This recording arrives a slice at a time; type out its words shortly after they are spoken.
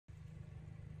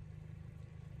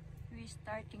we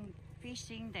starting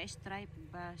fishing the striped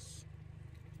bass.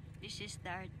 This is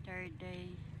our third day.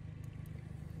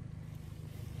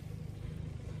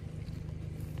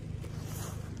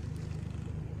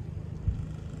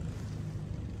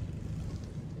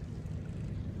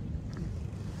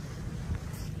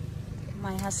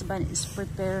 My husband is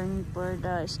preparing for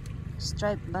the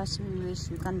striped bass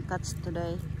we can catch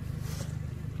today.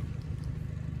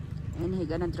 And he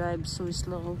gonna drive so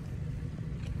slow.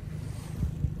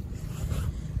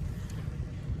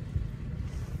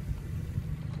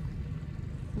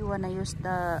 You wanna use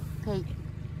the fake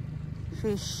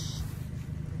fish.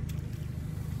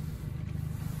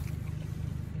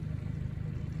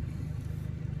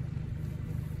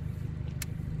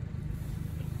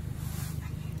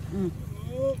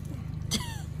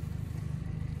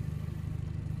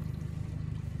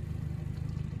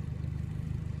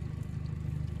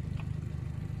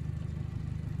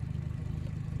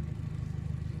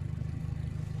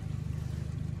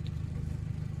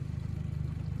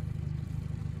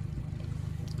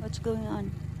 What's going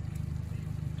on?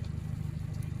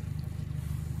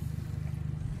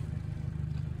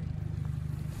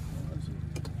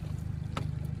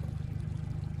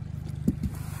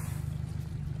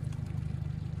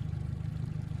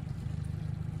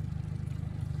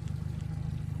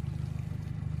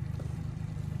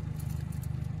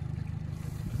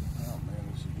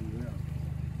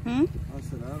 I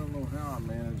said, I don't know how I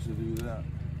managed to do that.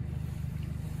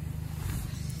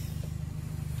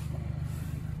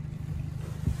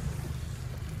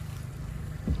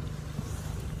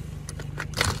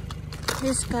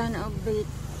 This kind of bait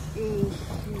is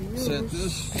used. Set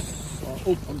this.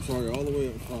 Oh, I'm sorry, all the way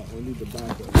up front. We need to back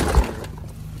up.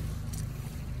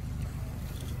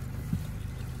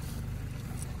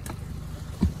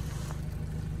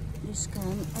 This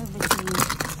kind, everything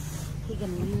he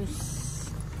can use.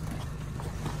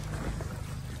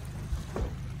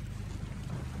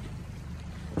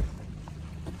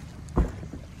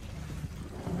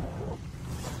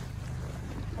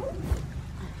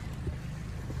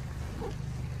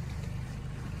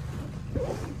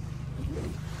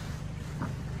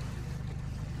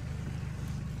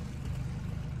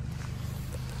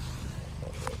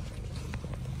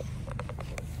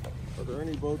 Are there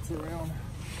any boats around?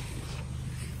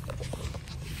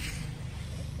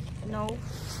 No,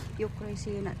 you're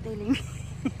crazy, you're not telling me.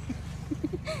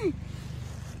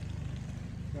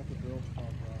 Got the girls pump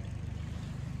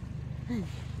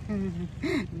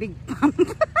out. Big pump.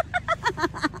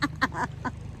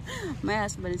 My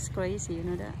husband is crazy, you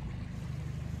know that?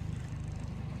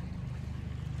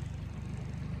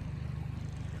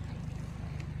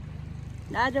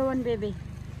 The other one, baby.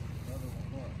 The other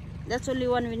one what? That's only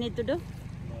one we need to do?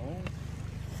 No.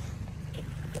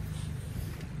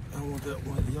 I want that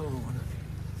one, the yellow one.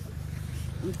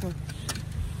 Okay.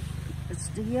 It's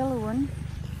the yellow one.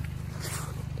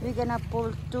 We're gonna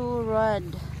pull 2 rod.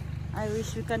 I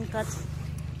wish we can catch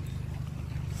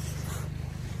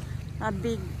a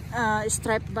big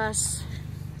striped bass.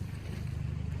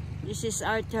 This is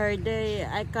our third day.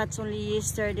 I caught only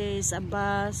yesterday's a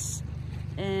bass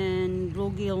and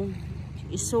bluegill.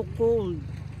 It's so cold.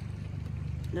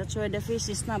 That's why the fish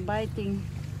is not biting.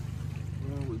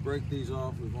 Well, we break these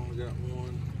off. We've only got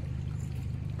one.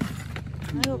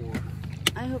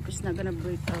 I hope it's not gonna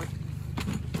break out.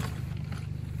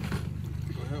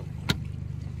 Well,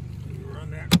 we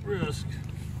run that risk.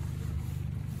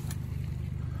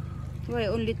 Why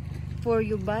only 4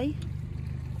 you buy?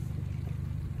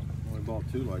 Only bought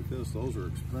 2 like this. Those are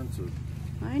expensive.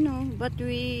 I know, but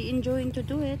we enjoying to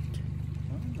do it.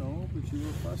 I know, but you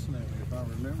were fussing at me if I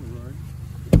remember right.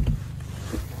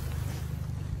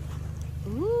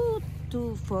 Ooh,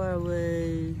 too far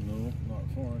away. No, not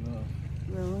far enough.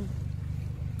 Well,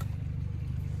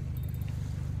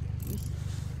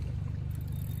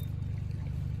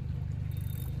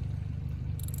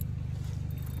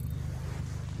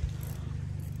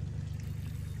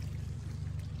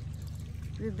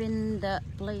 we've been the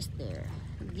place there.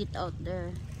 Get out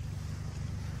there.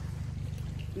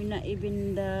 We're not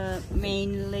even the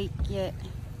main lake yet.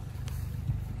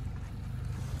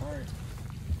 Alright.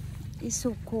 It's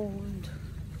so cold.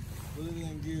 Put it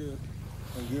in gear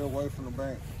and get away from the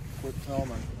bank. Quit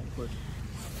filming and quit.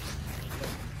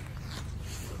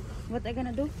 What I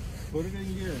gonna do? Put it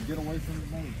in gear and get away from the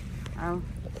bank. Oh.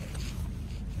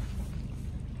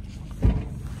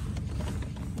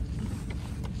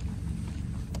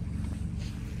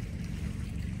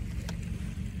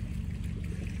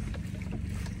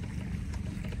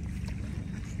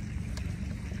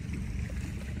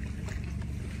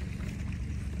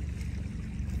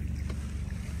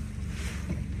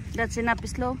 That's enough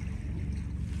slow.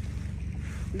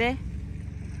 Be?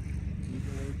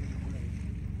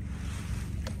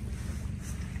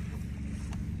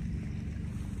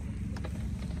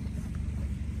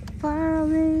 Far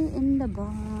away in the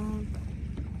barn.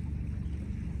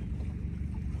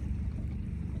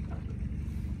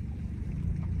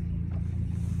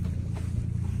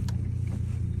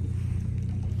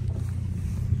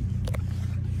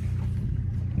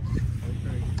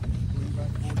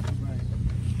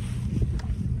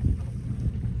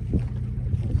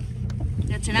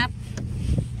 That's enough.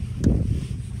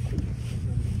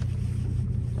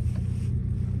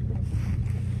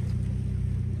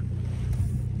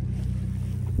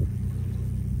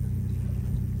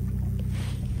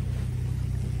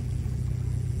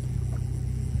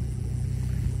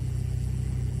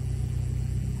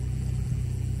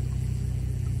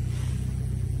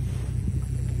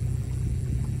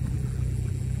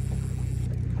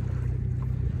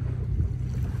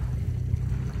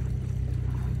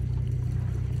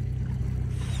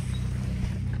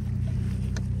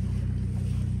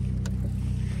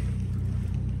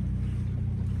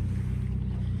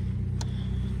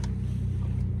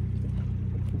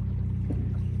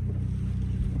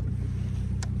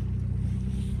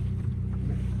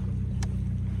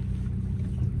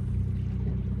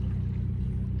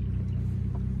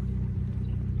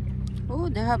 Oh,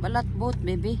 they have a lot boat,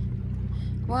 baby.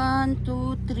 1,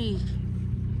 2, 3.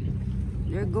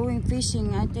 They're going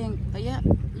fishing, I think. Yeah,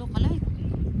 look alike.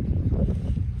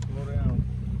 Slow down.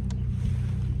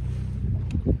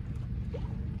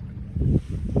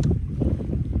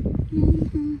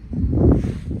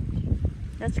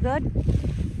 That's good.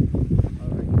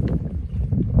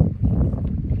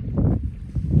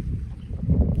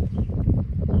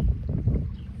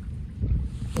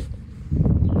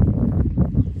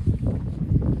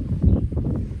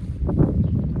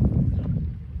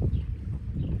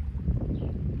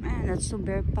 That's so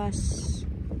bear pass.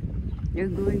 They're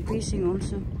going fishing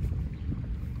also.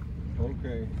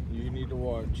 Okay, you need to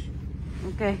watch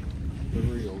Okay. the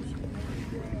reels.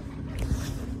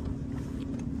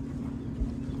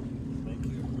 Thank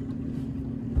you.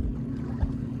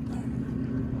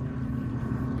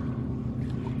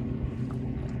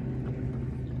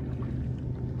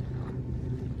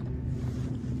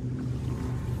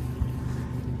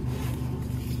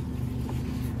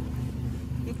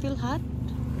 You feel hot?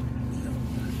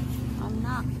 I'm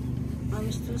not.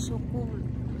 I'm still so cold.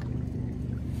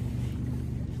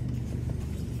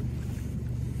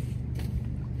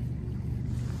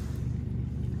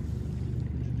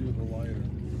 Do the lighter.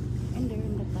 And they're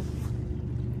in the top.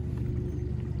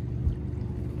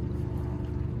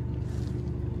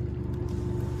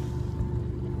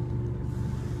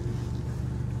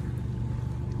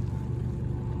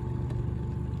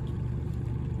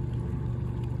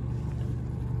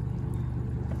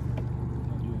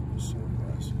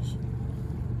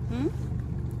 Hmm?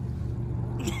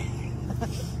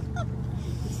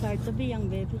 It's hard to be young,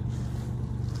 baby.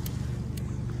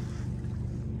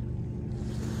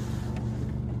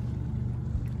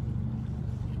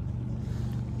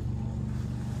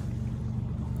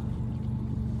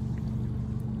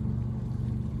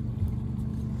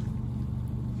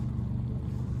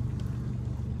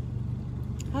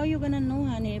 How are you gonna know,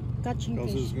 honey, if catching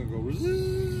Because fish? it's going to go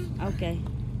zzz, Okay.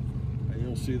 and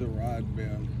you'll see the rod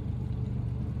bend.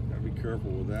 Gotta be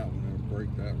careful with that one. It'll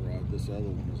break that rod. This other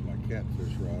one is my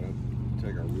catfish rod. I'd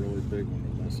take a really big one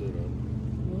to mess it up.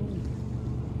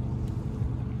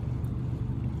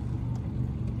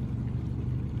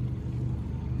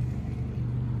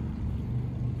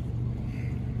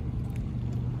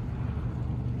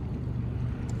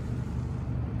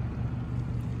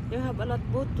 You have a lot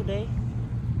boat today.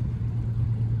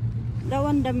 That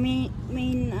one, the main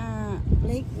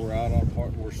lake. We're out on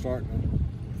part. We're starting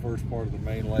the first part of the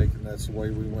main lake, and that's the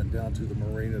way we went down to the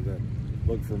marina to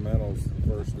look for minnows the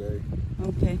first day.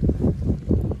 Okay.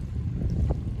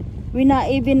 We're not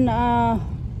even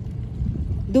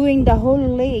doing the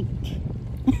whole lake.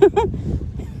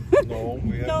 No,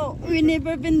 we haven't. No, we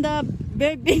never been the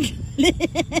very big lake.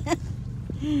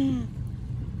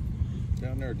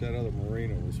 Down there at that other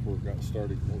marina was where it got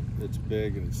started. It's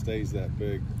big and it stays that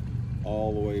big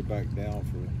all the way back down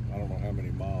for I don't know how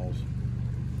many miles.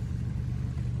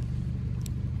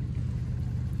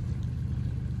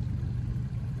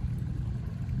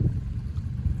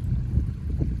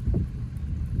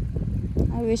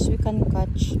 I wish we can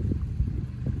catch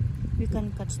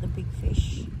the big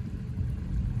fish.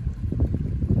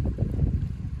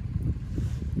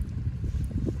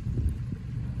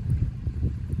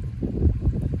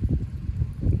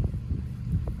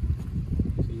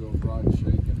 See those rods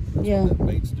shaking? That's Yeah. what that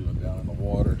bait's doing down in the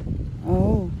water.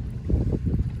 Oh.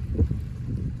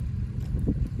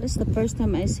 This is the first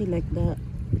time I see like that.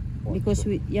 What, because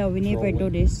we never do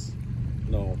this.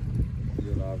 No,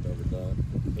 you and I've never done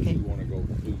it. Because you want to go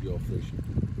bluegill fishing.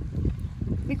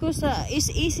 Because it's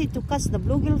easy to catch the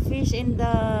bluegill fish in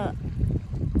the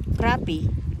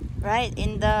crappie, right?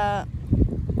 In the,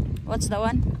 what's the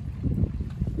one?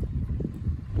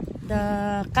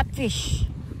 The catfish.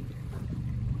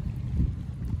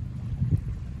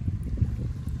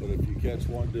 But if you catch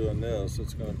one doing this,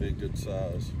 it's going to be a good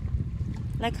size.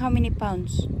 Like how many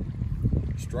pounds?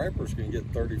 Stripers can get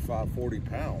 35, 40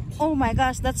 pounds. Oh my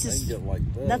gosh, that's they just, can get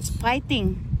like this. that's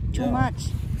fighting too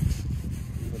much.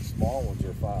 Even small ones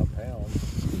are 5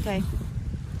 pounds. Okay.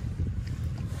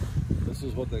 This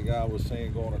is what the guy was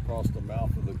saying going across the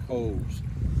mouth of the coves.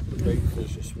 The bait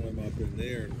fish will swim up in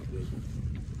there, and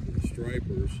the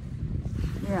stripers.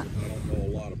 Yeah. I don't know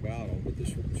a lot about them, but the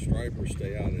stripers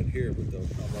stay out in here, but they'll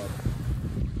come up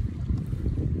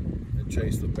and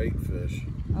chase the bait fish.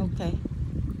 Okay.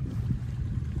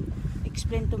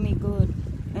 Explain to me good,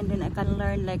 and then I can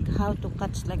learn like how to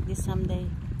catch like this someday.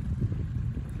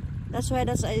 That's why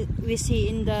we see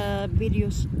in the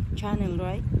videos channel,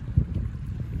 right?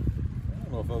 I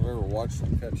don't know if I've ever watched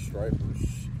them catch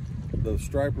stripers. The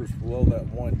stripers below that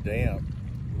one dam.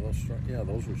 Yeah,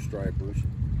 those were stripers.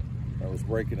 I was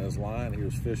breaking his line. He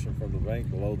was fishing from the bank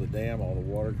below the dam, all the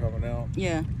water coming out.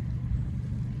 Yeah.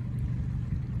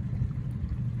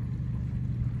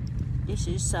 This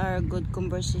is our good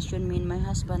conversation. Me and my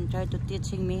husband tried to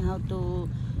teaching me how to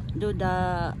do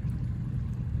the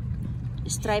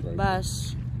striped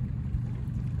bass.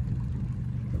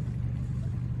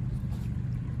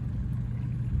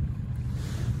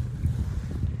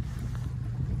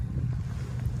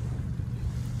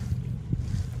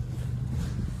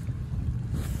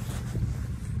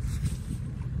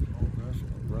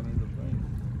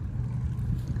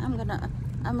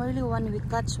 I'm really one we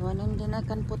catch one, and then I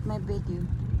can put my video.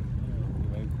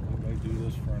 Yeah, we may do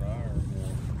this for an hour or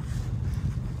more.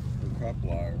 For a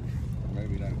couple hours. Or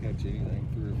maybe not catch anything,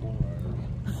 3 or 4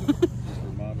 hours. Just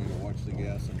remind me to watch the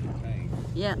gas in the tank.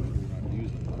 Yeah. We're not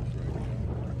using those right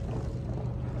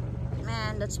now.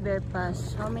 Man, that's very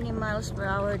fast. How many miles per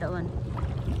hour that one?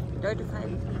 35.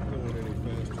 Not going any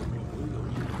faster.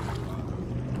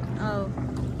 Oh.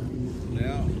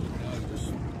 Now just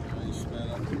sped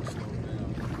up and slowed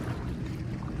down.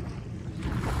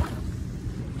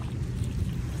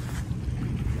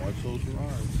 Watch those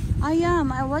rods. I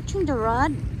am. I'm watching the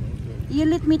rod. Okay. You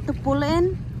let me to pull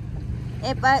in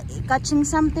if I catching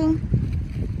something.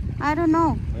 I don't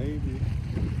know. Maybe.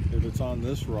 If it's on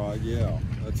this rod, yeah.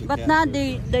 That's a but not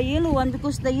the yellow one,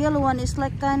 because the yellow one is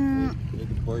like an...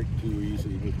 It'd break too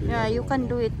easy with the Yeah, you can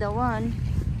do it, the one.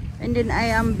 And then I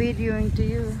am videoing to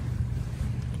you.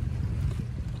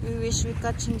 We wish we're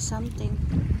catching something,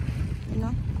 you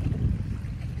know?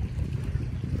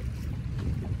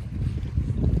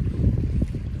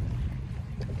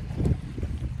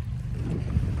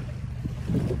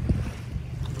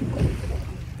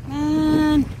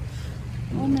 Man,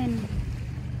 woman.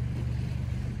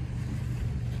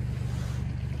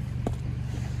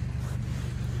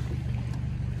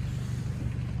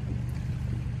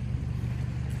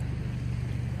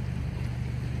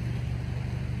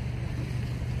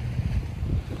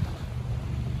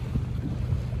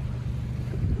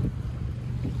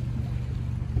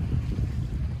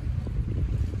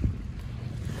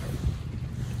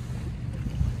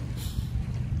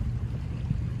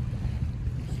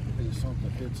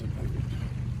 Something hits it.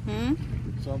 Hmm?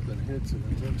 Something hits it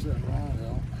and takes that rod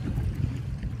out.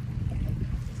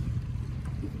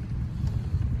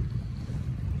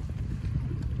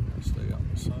 I'll stay out in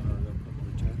the sun, or I'm going to put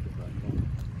my jacket back on.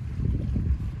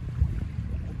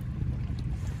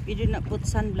 You did not put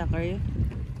sunblock, are you?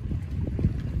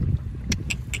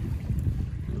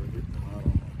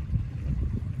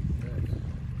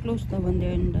 Close the one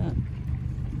there in the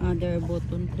other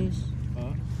button, please.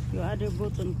 Huh? Your other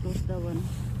button, close the one.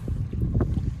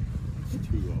 It's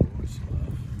 2 hours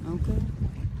left. Okay.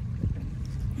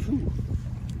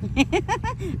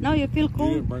 Now you feel You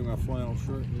cold. didn't bring my flannel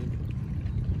shirt, did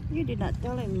you? You did not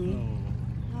tell me. No.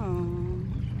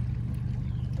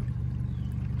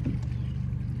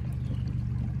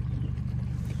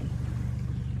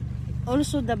 Oh.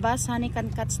 Also, the bass, honey, can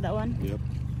catch that one. Yep.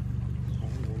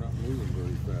 We're not moving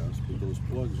very fast, but those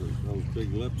plugs are those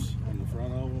big lips on the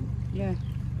front of them. Yeah.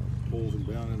 Pulls them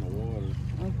down in the water.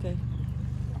 Okay.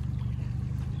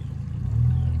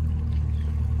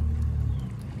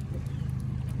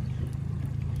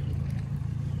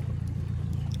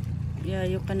 Yeah,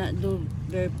 you cannot do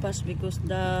very fast because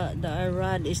the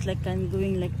rod is like I'm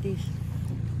going like this.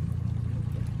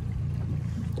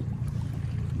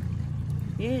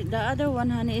 Yeah, the other one,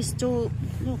 honey, is too.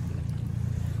 Look.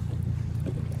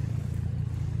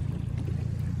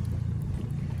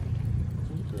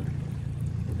 Okay.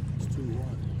 It's too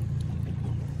wide.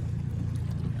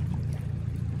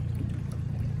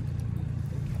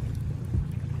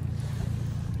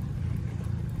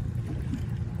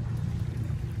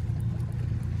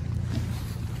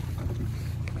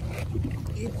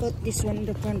 You put this one in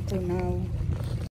the front for now.